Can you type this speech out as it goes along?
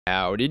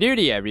Howdy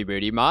doody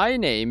everybody, my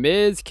name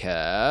is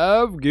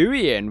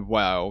KevGuuey and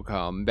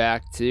welcome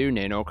back to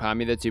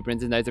Ninokami the Two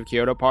Princes Knights of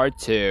Kyoto Part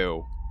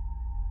 2.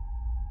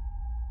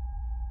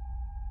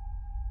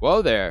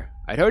 Whoa there,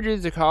 I told you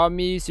to call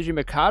me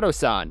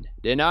TSUCHIMIKADO-san,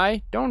 didn't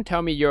I? Don't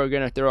tell me you're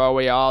gonna throw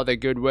away all the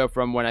goodwill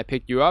from when I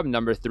picked you up,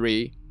 number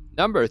 3.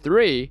 Number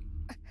 3?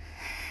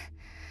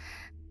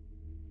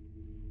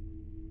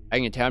 I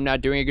can tell I'm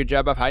not doing a good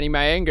job of hiding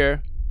my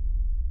anger.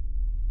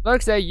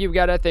 Looks like you've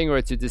got a thing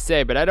or two to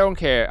say, but I don't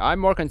care. I'm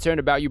more concerned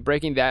about you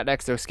breaking that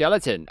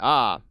exoskeleton.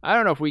 I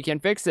don't know if we can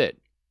fix it.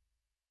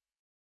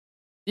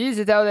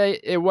 Easy to tell that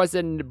it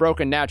wasn't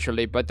broken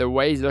naturally, but the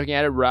way he's looking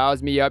at it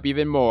roused me up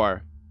even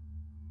more.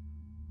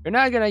 You're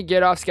not gonna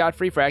get off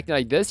scot-free for acting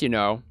like this, you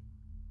know.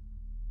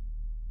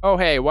 Oh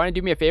hey, wanna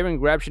do me a favor and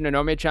grab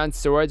Shinonome-chan's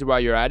swords while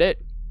you're at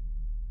it?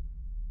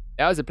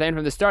 That was the plan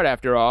from the start,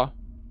 after all.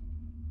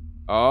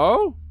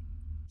 Oh?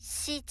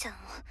 Shi-chan.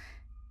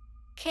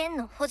 剣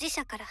の保持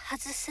者から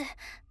外す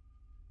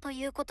と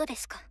いうことで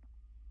すか?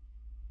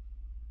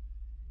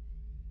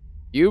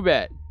 You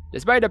bet.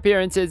 Despite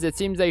appearances, it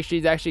seems like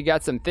she's actually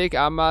got some thick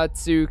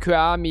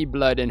Amatsukami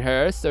blood in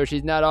her, so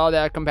she's not all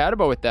that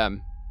compatible with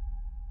them.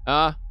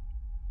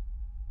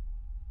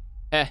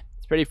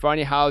 It's pretty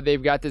funny how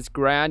they've got this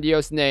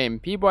grandiose name.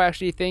 People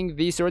actually think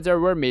these swords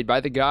were made by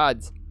the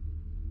gods.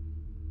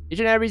 Each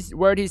and every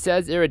word he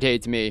says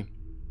irritates me.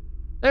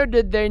 Little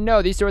did they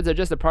know these swords are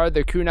just a part of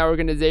the Kunai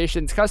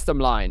organization's custom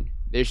line.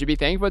 They should be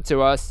thankful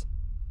to us.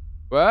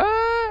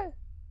 What?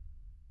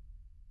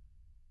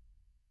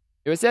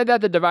 It was said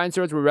that the divine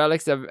swords were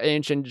relics of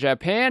ancient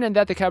Japan and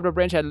that the capital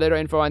branch had little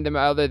info on them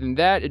other than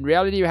that. In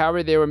reality,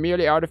 however, they were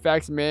merely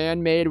artifacts,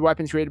 man-made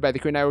weapons created by the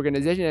Kunai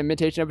organization, an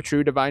imitation of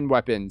true divine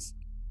weapons.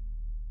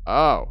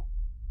 Oh.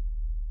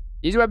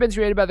 These weapons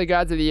created by the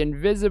gods of the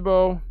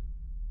invisible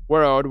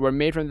world were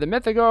made from the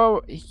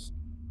mythical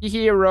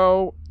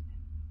hero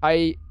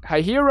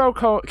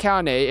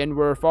Kane and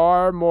were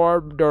far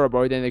more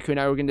durable than the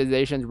Kunai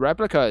organization's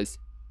replicas.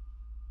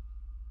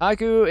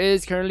 Haku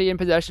is currently in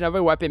possession of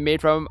a weapon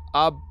made from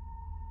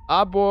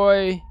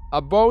Aboi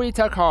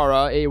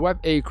Takara,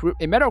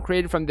 a metal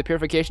created from the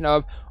purification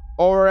of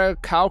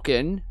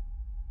orichalcum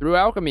through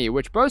alchemy,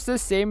 which boasts the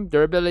same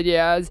durability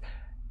as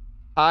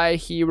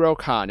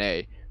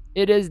Kane.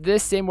 It is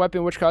this same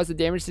weapon which caused the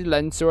damage to the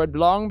Len sword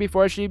long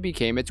before she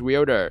became its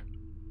wielder.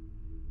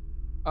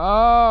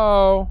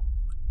 Oh.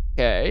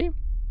 Okay.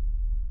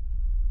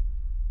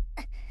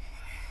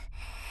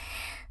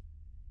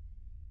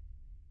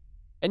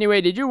 Anyway,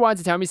 did you want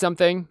to tell me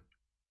something?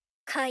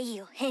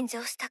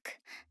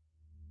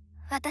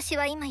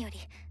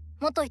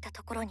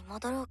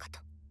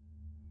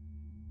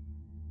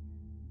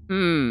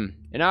 An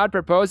odd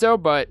proposal,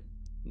 but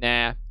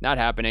nah, not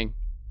happening.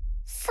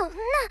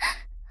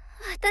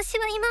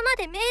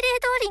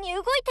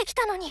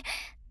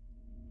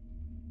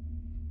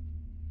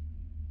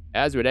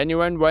 As would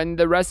anyone when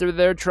the rest of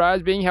their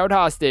tribes being held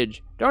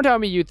hostage. Don't tell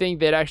me you think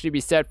they'd actually be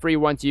set free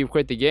once you've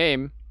quit the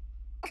game.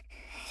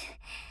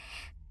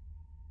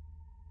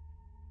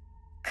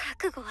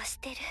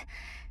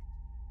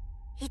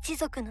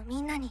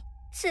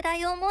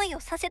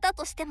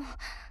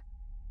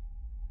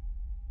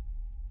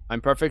 I'm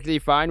perfectly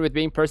fine with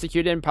being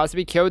persecuted and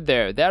possibly killed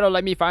there. That'll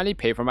let me finally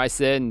pay for my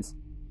sins.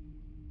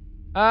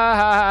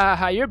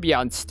 You're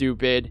beyond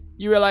stupid.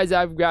 You realize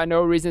I've got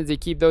no reason to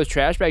keep those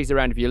trash bags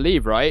around if you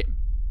leave, right?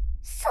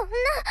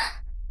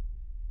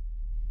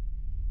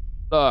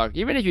 Look,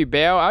 even if you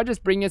bail, I'll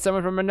just bring in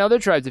someone from another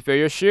tribe to fill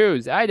your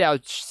shoes. I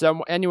doubt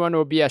anyone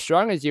will be as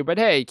strong as you, but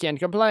hey, can't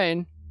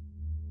complain.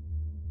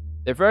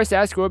 The first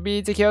task will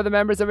be to kill the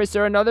members of a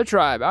certain other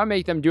tribe. I'll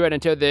make them do it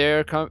until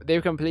they've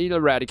completely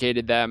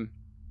eradicated them.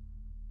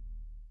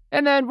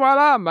 And then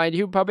voila, my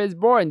new puppet is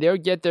born. They'll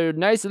get their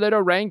nice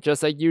little rank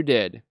just like you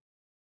did.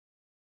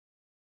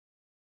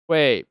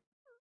 Wait.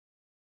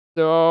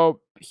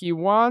 So, he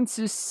wants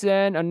to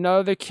send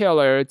another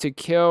killer to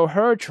kill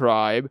her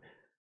tribe,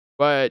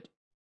 but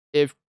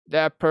if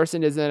that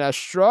person isn't as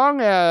strong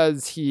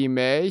as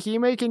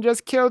Hime can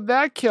just kill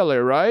that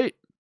killer, right?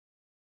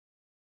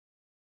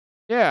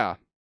 Yeah.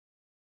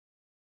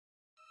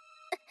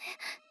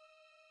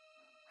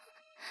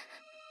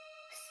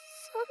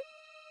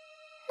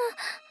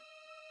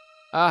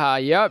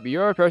 Yup,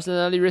 you're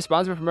personally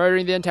responsible for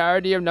murdering the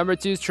entirety of number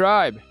 2's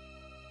tribe.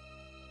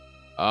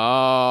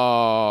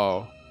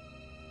 Oh.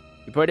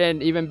 You put it in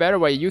an even better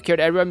way. You killed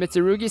everyone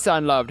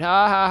Mitsurugi-san loved.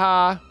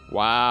 Wow,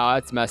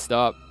 that's messed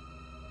up.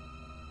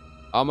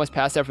 Almost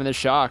passed out from the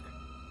shock.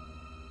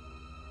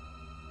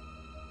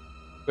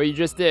 But you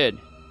just did.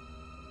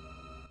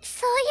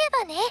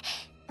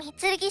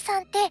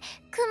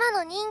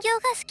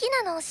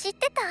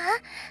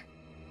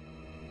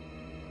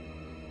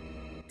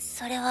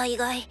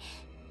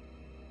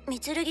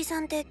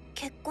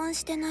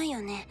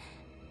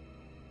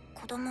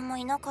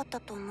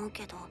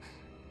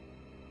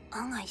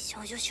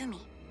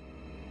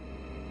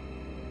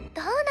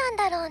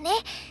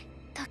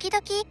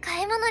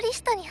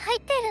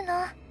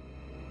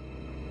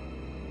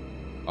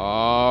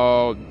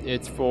 Oh,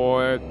 it's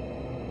for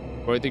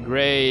For the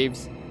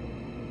graves.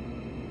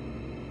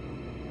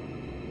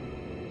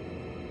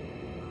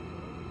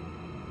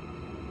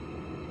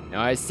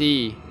 Now I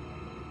see.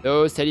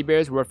 Those teddy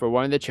bears were for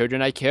one of the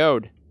children I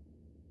killed.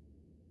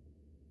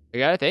 I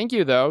gotta thank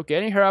you, though.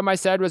 Getting her on my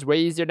side was way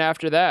easier than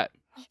after that.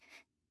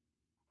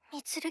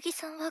 三剣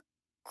さんは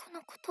こ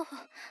のことを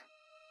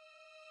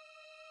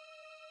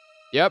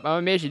Yep, I'm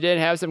amazed she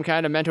didn't have some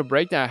kind of mental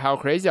breakdown how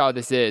crazy all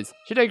this is.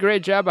 She did a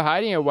great job of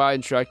hiding it while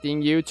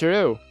instructing you,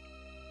 too.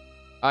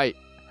 How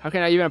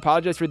can I even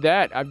apologize for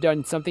that? I've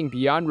done something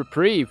beyond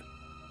reprieve.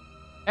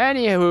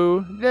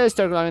 Anywho, this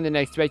took longer than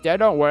expected.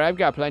 Don't worry, I've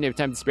got plenty of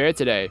time to spare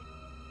today.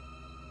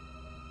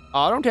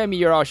 Aw, don't tell me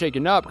you're all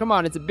shaken up. Come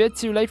on, it's a bit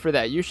too late for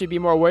that. You should be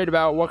more worried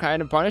about what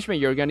kind of punishment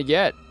you're gonna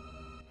get.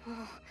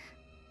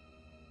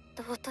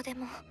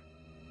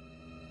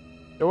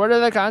 So what are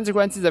the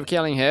consequences of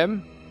killing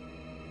him?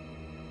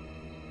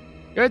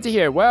 Good to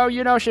hear. Well,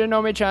 you know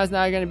Shinonome-chan's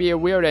not gonna be a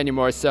weird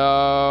anymore,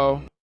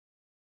 so...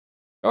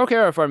 Go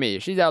kill her for me.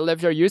 She's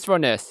outlived her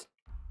usefulness.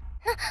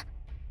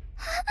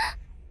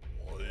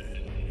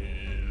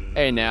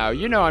 Hey now,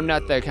 you know I'm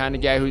not the kind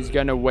of guy who's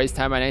gonna waste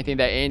time on anything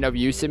that ain't of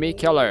use to me.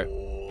 Kill her.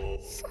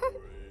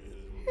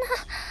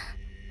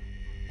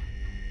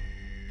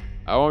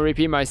 I won't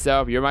repeat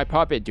myself. You're my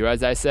puppet. Do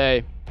as I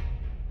say.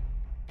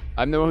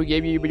 I'm the one who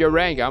gave you your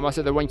rank. I'm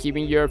also the one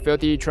keeping your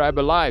filthy tribe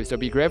alive, so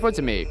be grateful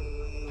to me.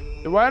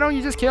 So why don't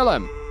you just kill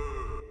him?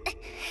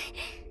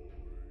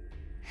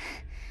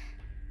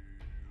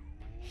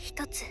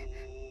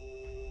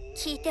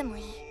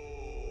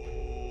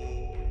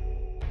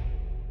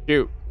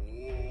 Shoot.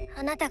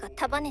 あなたが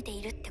束ねて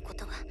いるってこ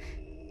とは、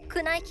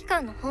宮内機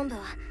関の本部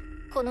は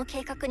この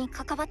計画に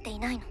関わってい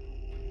ないの。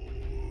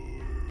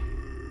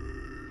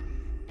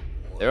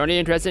They're only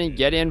interested in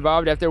getting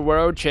involved after the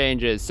world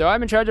changes, so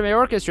I'm in charge of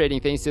orchestrating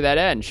things to that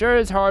end. Sure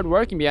is hard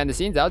working behind the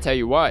scenes, I'll tell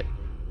you what.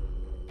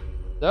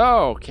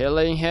 So,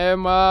 killing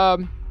him,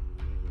 won't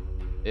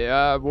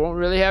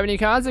really have any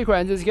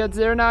consequences because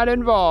they're not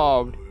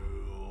involved.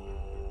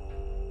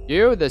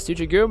 You, the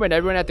TSUCHIMIKADO, and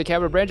everyone at the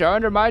capital branch are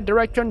under my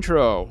direct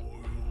control.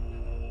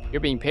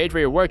 You're being paid for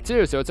your work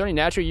too, so it's only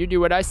natural you do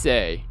what I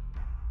say.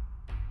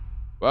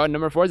 Well,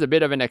 number 4 is a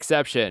bit of an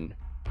exception.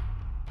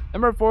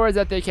 Number 4 is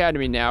at the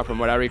academy now, from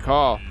what I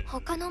recall.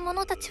 As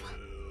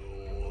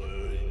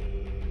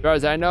far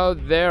as I know,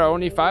 there are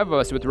only 5 of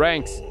us with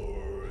ranks.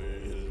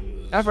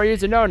 Not for you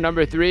to know,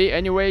 number 3.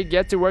 Anyway,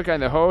 get to work on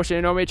the whole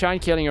Shinonome-chan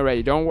killing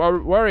already. Don't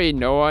worry,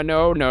 no one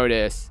will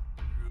notice.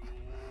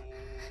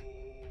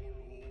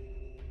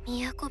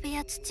 都部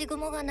や土蜘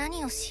蛛が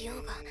何をしよ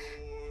うが、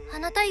あ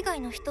なた以外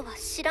の人は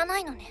知らな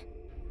いのね。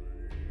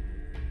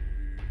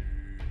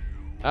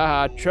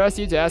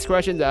Trust you to ask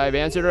questions I've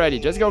answered already.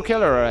 Just go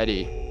kill her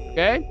already,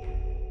 okay?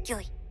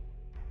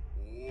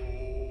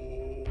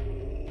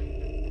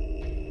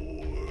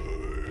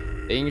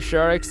 Things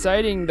sure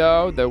exciting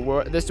though.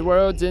 This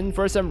world's in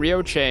for some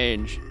real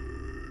change.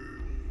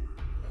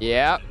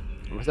 Yeah,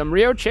 some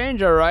real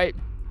change, alright.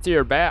 To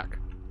your back.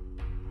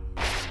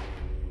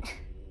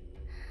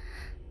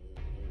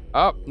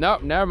 Oh, no,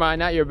 never mind,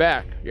 not your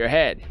back. Your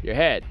head. Your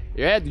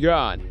head's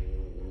gone.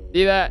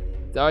 See that?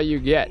 That's all you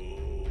get.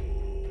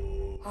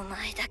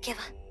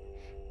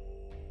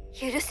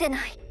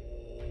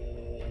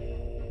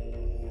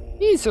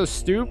 He's so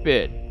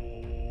stupid.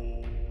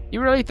 He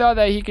really thought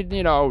that he could,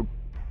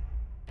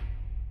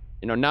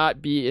 not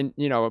be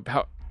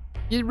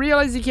he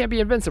realized he can't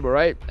be invincible,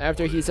 right?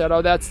 After he said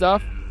all that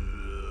stuff.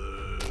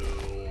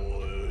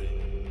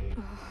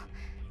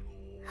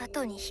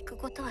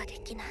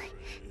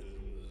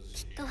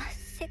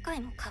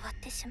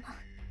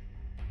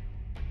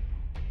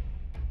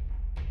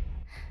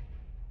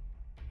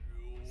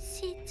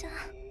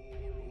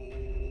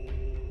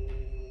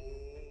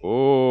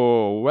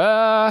 Oh,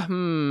 well,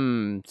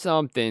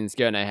 something's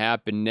gonna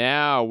happen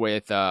now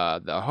with,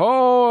 the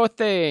whole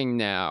thing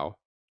now.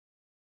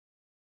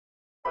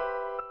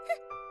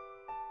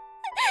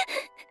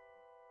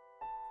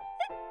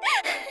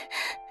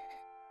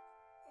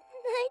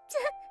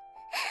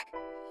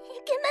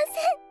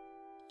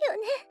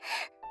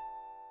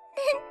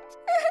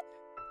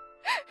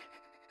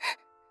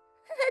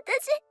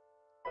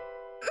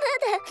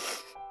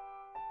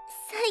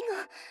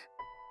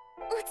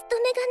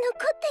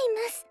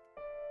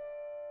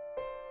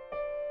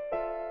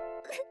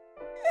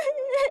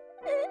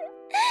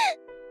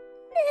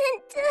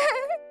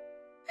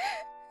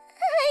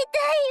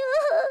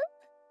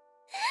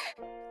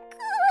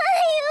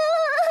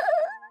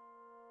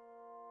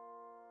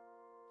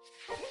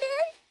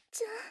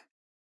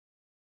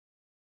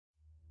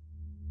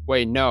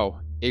 Wait, no.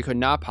 It could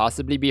not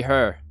possibly be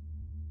her.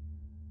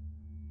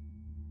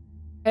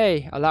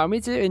 Hey, allow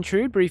me to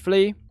intrude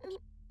briefly.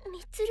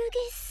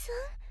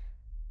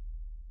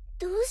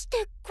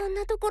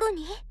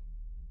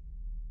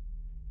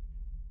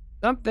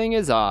 Something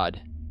is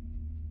odd.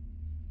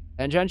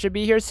 Tenjan should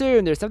be here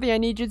soon. There's something I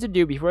need you to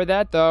do before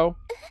that, though.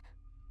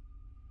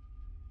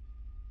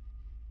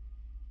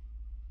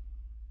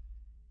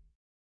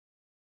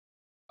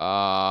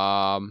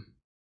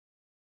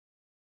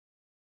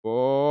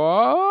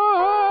 What?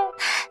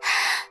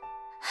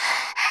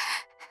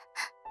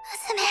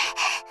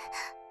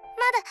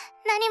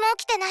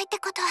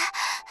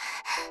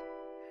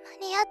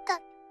 間に合ったん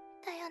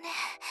だよね。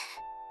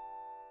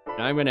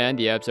 I'm gonna end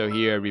the episode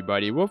here,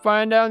 everybody. We'll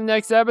find out in the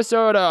next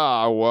episode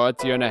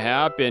what's gonna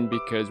happen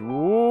because,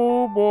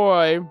 whoa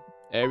boy,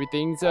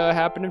 everything's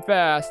happening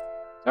fast.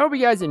 I hope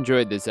you guys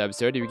enjoyed this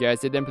episode. If you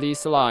guys did, then please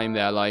slime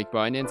that like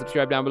button and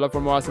subscribe down below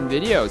for more awesome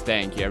videos.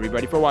 Thank you,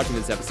 everybody, for watching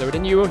this episode,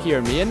 and you will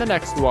hear me in the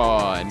next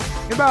one.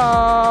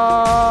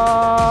 Goodbye!